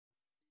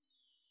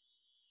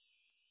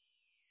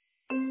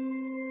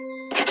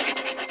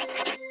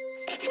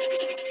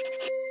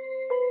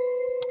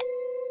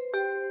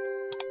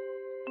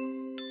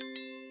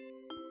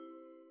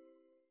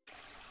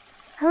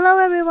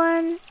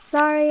everyone,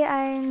 sorry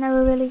I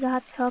never really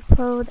got to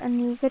upload a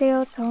new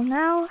video till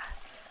now.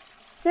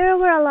 There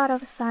were a lot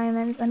of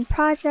assignments and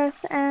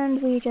projects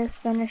and we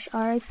just finished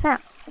our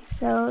exams.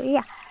 So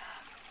yeah,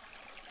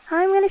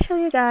 I'm gonna show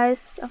you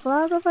guys a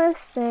vlog of our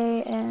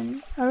stay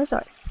in a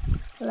resort.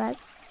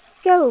 Let's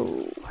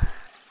go!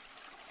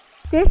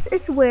 This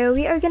is where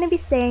we are gonna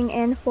be staying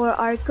in for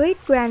our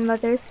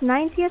great-grandmother's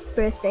 90th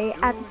birthday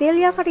at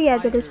Villa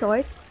Carriedo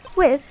Resort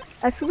with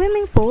a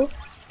swimming pool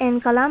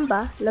in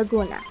Calamba,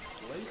 Laguna.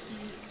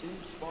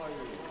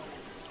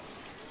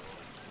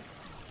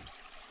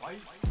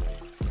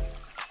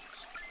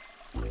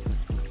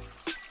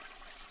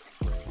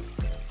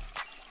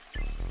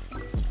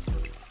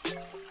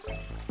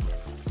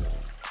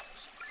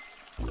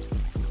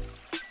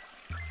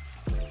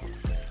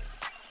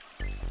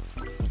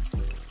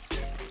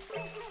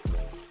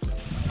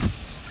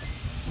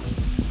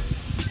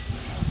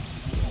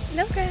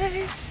 Hello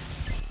guys!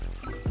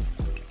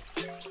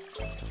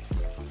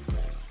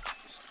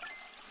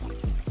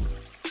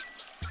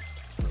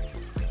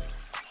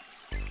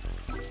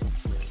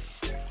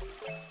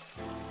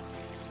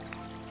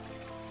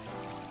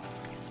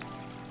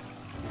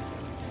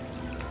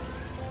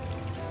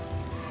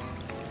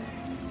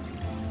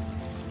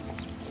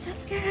 What's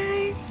up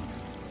guys?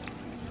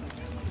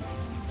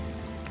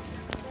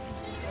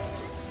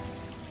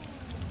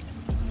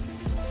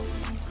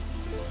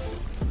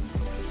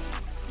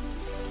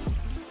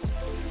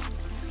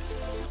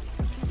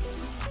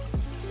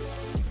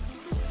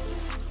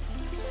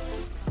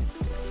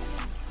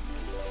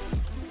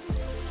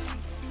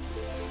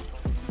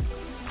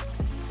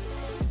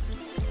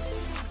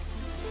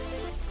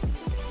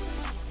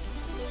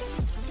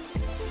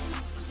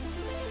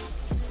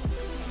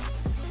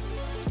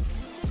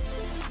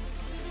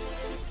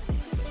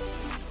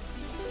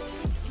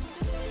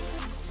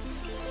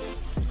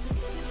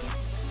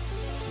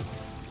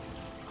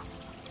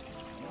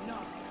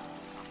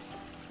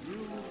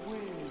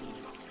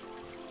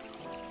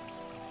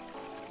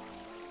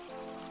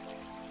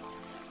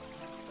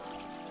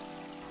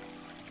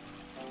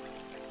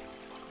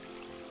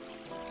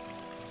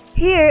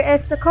 Here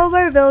is the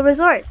Coverville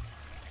Resort,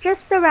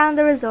 just around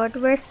the resort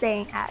we're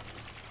staying at.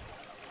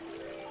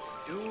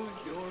 Choose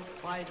your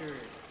fighter.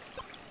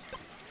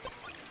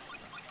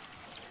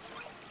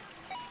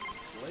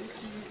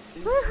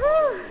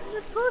 Woohoo!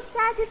 The pool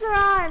statues are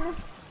on!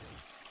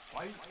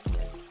 Fight.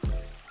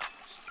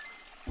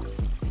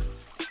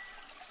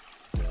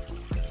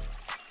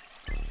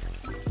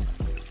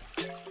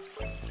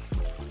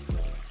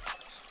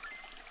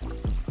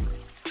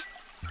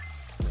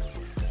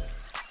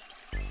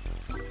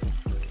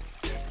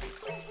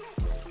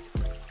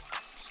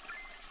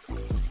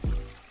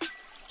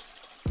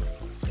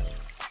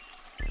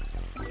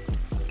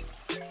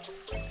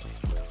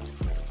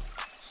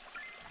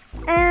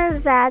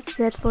 And that's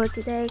it for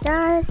today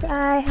guys.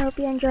 I hope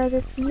you enjoyed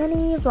this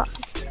mini vlog.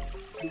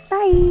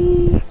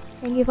 Bye!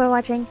 Thank you for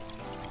watching.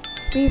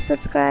 Please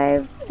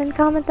subscribe and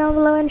comment down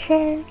below and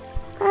share.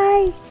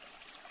 Bye!